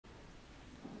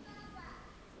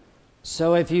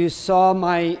So if you saw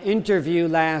my interview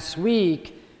last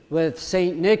week with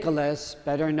St. Nicholas,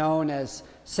 better known as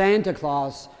Santa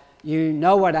Claus, you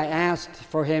know what I asked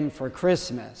for him for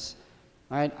Christmas,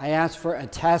 right? I asked for a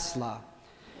Tesla.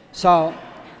 So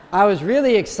I was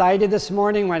really excited this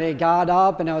morning when I got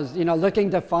up and I was,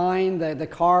 looking to find the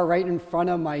car right in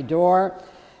front of my door,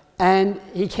 and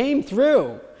he came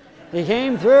through. He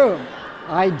came through.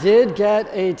 I did get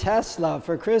a Tesla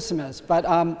for Christmas, but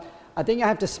I think I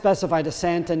have to specify to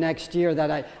Santa next year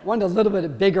that I want a little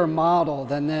bit bigger model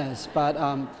than this, but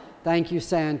thank you,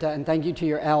 Santa, and thank you to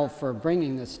your elf for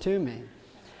bringing this to me.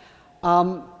 I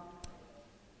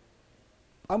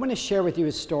want to share with you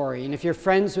a story, and if you're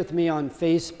friends with me on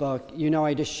Facebook, you know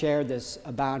I just shared this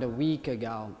about a week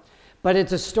ago. But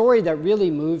it's a story that really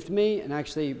moved me and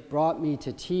actually brought me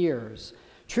to tears.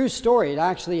 True story, it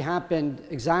actually happened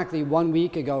exactly 1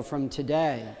 week ago from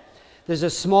today. There's a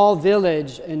small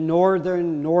village in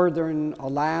northern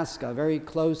Alaska, very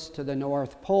close to the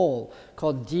North Pole,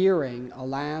 called Deering,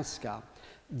 Alaska.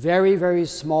 Very, very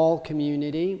small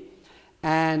community.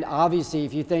 And obviously,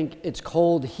 if you think it's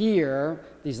cold here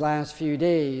these last few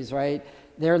days, right,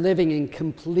 they're living in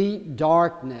complete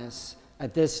darkness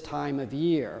at this time of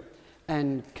year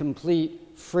and complete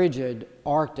frigid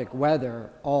Arctic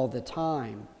weather all the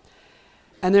time.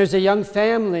 And there's a young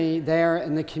family there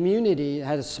in the community that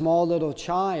had a small little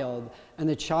child, and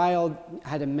the child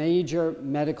had a major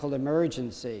medical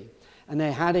emergency. And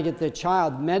they had to get the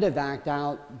child medevaced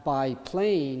out by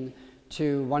plane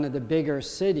to one of the bigger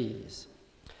cities.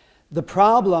 The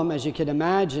problem, as you can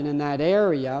imagine, in that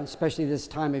area, especially this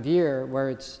time of year where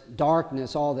it's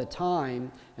darkness all the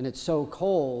time and it's so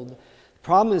cold, the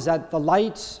problem is that the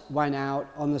lights went out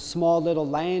on the small little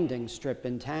landing strip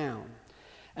in town.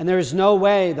 And there's no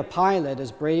way the pilot, as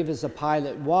brave as the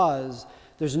pilot was,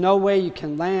 there's no way you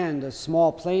can land a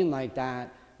small plane like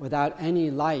that without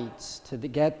any lights to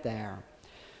get there.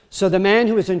 So the man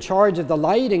who was in charge of the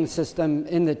lighting system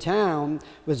in the town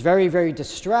was very, very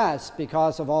distressed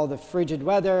because of all the frigid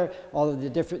weather, all of the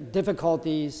different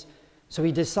difficulties. So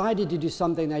he decided to do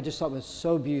something that I just thought was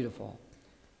so beautiful.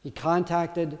 He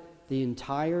contacted the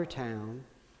entire town.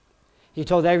 He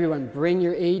told everyone, bring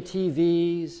your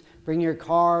ATVs, bring your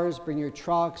cars, bring your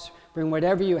trucks, bring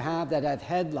whatever you have that have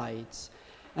headlights.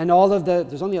 And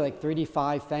there's only like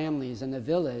 35 families in the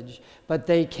village, but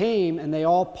they came and they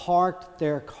all parked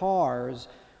their cars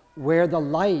where the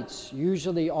lights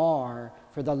usually are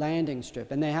for the landing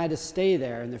strip. And they had to stay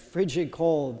there in the frigid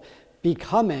cold,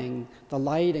 becoming the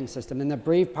lighting system. And the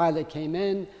brave pilot came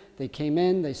in,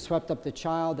 they swept up the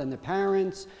child and the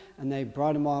parents, and they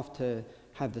brought him off to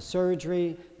have the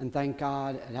surgery, and thank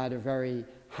God it had a very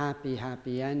happy,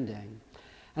 happy ending.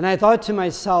 And I thought to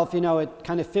myself, it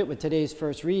kind of fit with today's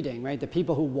first reading, right? The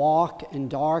people who walk in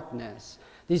darkness.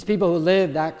 These people who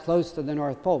live that close to the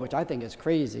North Pole, which I think is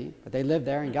crazy, but they live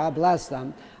there and God bless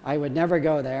them. I would never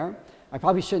go there. I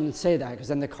probably shouldn't say that because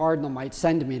then the cardinal might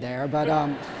send me there,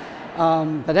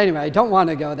 but anyway, I don't want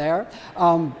to go there.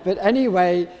 But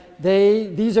anyway,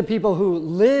 these are people who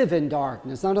live in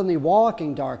darkness, not only walk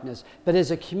in darkness, but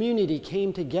as a community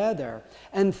came together.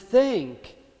 And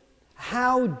think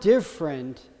how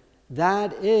different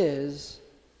that is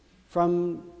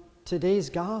from today's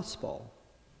gospel,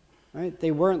 right? They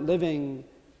weren't living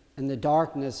in the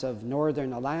darkness of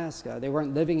northern Alaska. They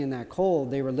weren't living in that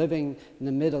cold. They were living in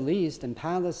the Middle East, in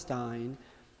Palestine.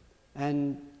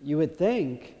 And you would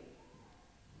think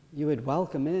you would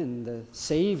welcome in the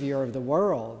Savior of the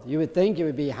world. You would think you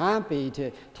would be happy to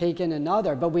take in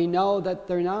another, but we know that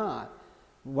they're not.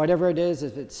 Whatever it is,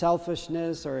 if it's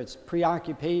selfishness or it's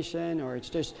preoccupation or it's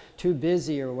just too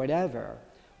busy or whatever,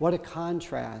 what a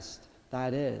contrast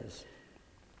that is.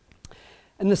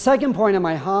 And the second point of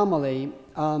my homily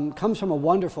comes from a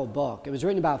wonderful book. It was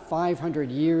written about 500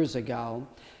 years ago,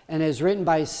 and is written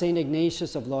by St.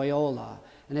 Ignatius of Loyola.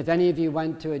 And if any of you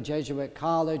went to a Jesuit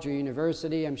college or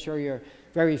university, I'm sure you're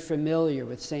very familiar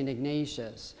with St.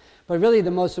 Ignatius. But really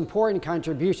the most important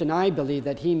contribution, I believe,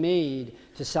 that he made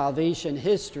to salvation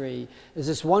history is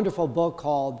this wonderful book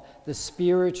called The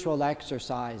Spiritual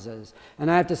Exercises. And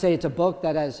I have to say it's a book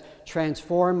that has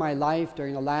transformed my life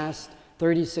during the last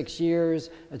 36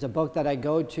 years. It's a book that I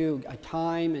go to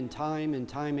time and time and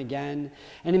time again.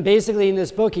 And basically in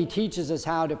this book, he teaches us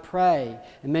how to pray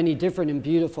in many different and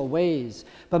beautiful ways.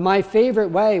 But my favorite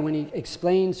way when he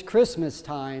explains Christmas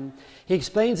time, he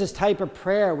explains this type of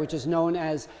prayer which is known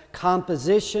as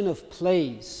composition of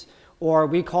place, or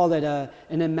we call it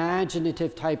an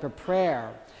imaginative type of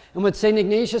prayer. And what St.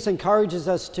 Ignatius encourages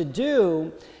us to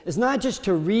do is not just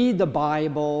to read the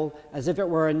Bible as if it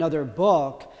were another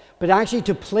book. but actually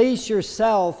to place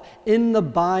yourself in the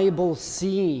Bible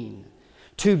scene,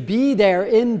 to be there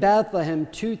in Bethlehem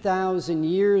 2,000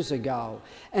 years ago.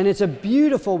 And it's a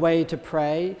beautiful way to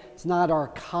pray. It's not our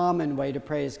common way to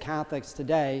pray as Catholics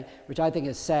today, which I think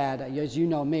is sad. As you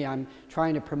know me, I'm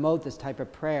trying to promote this type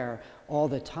of prayer all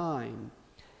the time.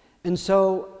 And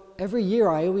so every year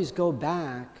I always go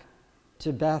back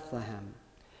to Bethlehem.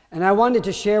 And I wanted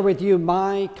to share with you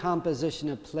my composition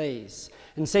of place.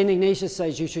 And St. Ignatius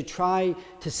says you should try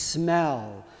to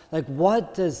smell. Like,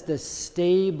 what does the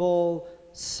stable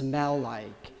smell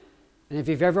like? And if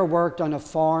you've ever worked on a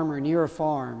farm or near a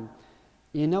farm,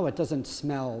 you know it doesn't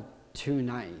smell too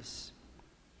nice.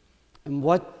 And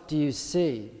what do you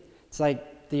see? It's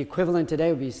like the equivalent today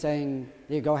would be saying,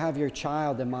 you go have your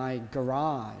child in my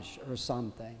garage or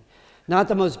something. Not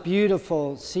the most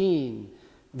beautiful scene,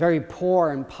 very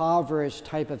poor, impoverished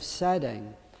type of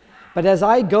setting. But as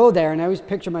I go there, and I always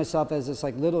picture myself as this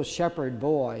like little shepherd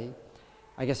boy,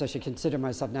 I guess I should consider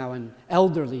myself now an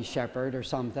elderly shepherd or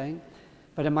something,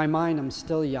 but in my mind I'm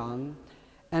still young.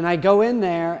 And I go in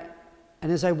there,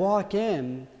 and as I walk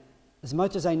in, as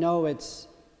much as I know it's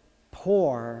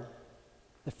poor,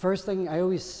 the first thing I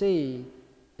always see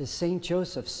is St.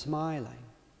 Joseph smiling.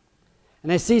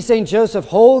 And I see St. Joseph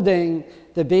holding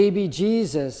the baby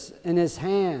Jesus in his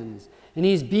hands. And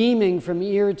he's beaming from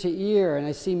ear to ear. And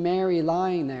I see Mary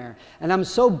lying there. And I'm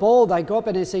so bold, I go up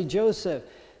and I say, Joseph,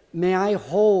 may I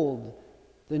hold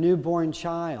the newborn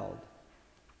child?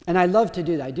 And I love to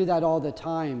do that. I do that all the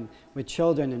time with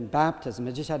children in baptism.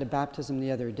 I just had a baptism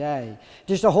the other day.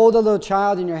 Just to hold a little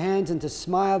child in your hands and to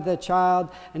smile at the child.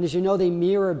 And as you know, they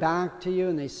mirror back to you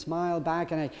and they smile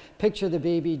back. And I picture the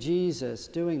baby Jesus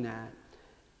doing that.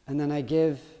 And then I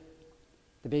give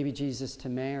the baby Jesus to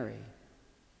Mary,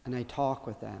 and I talk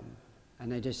with them,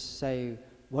 and I just say,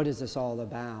 what is this all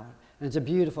about? And it's a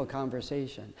beautiful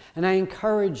conversation. And I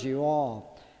encourage you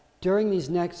all, during these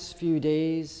next few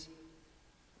days,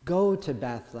 go to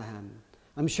Bethlehem.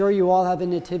 I'm sure you all have a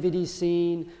nativity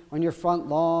scene on your front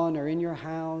lawn or in your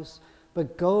house,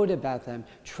 but go to Bethlehem.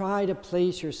 Try to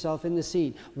place yourself in the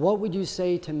scene. What would you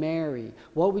say to Mary?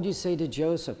 What would you say to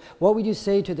Joseph? What would you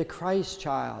say to the Christ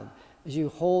child as you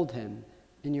hold him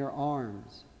in your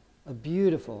arms? A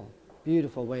beautiful,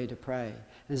 beautiful way to pray.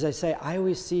 And as I say, I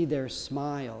always see their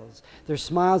smiles. Their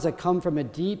smiles that come from a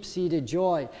deep-seated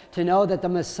joy to know that the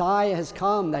Messiah has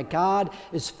come, that God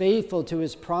is faithful to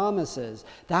his promises.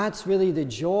 That's really the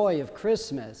joy of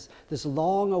Christmas. This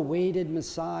long-awaited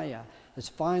Messiah has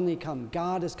finally come.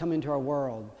 God has come into our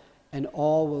world, and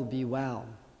all will be well.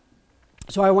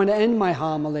 So I want to end my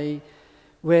homily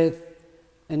with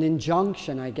an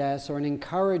injunction, I guess, or an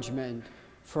encouragement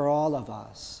for all of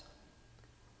us.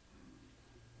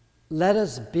 Let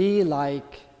us be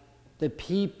like the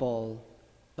people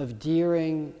of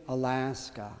Deering,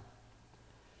 Alaska.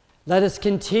 Let us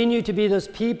continue to be those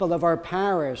people of our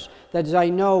parish that, as I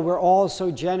know, we're all so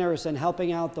generous in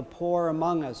helping out the poor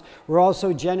among us. We're all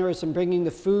so generous in bringing the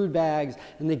food bags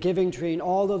and the giving tree and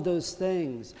all of those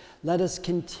things. Let us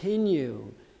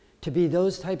continue to be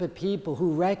those type of people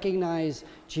who recognize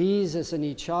Jesus in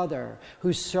each other,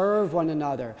 who serve one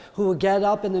another, who will get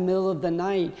up in the middle of the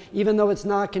night, even though it's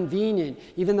not convenient,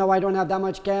 even though I don't have that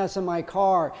much gas in my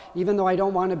car, even though I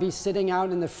don't want to be sitting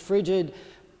out in the frigid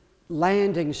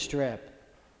landing strip.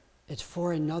 It's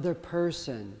for another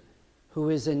person who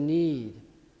is in need,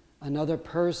 another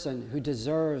person who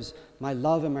deserves my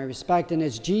love and my respect. And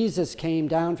as Jesus came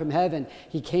down from heaven,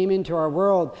 he came into our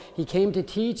world. He came to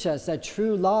teach us that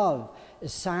true love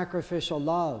is sacrificial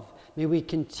love. May we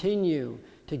continue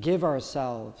to give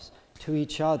ourselves to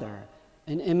each other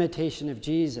in imitation of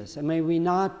Jesus. And may we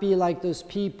not be like those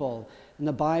people in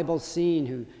the Bible scene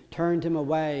who turned him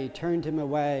away, turned him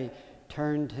away,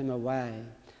 turned him away.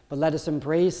 But let us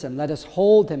embrace him. Let us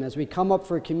hold him as we come up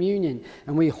for communion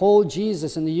and we hold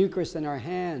Jesus in the Eucharist in our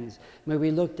hands. May we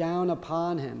look down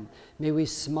upon him. May we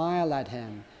smile at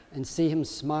him and see him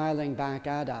smiling back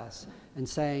at us and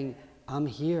saying, I'm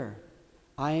here.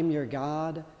 I am your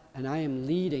God, and I am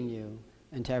leading you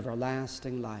into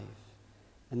everlasting life.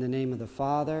 In the name of the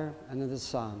Father, and of the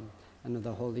Son, and of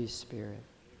the Holy Spirit.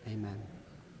 Amen.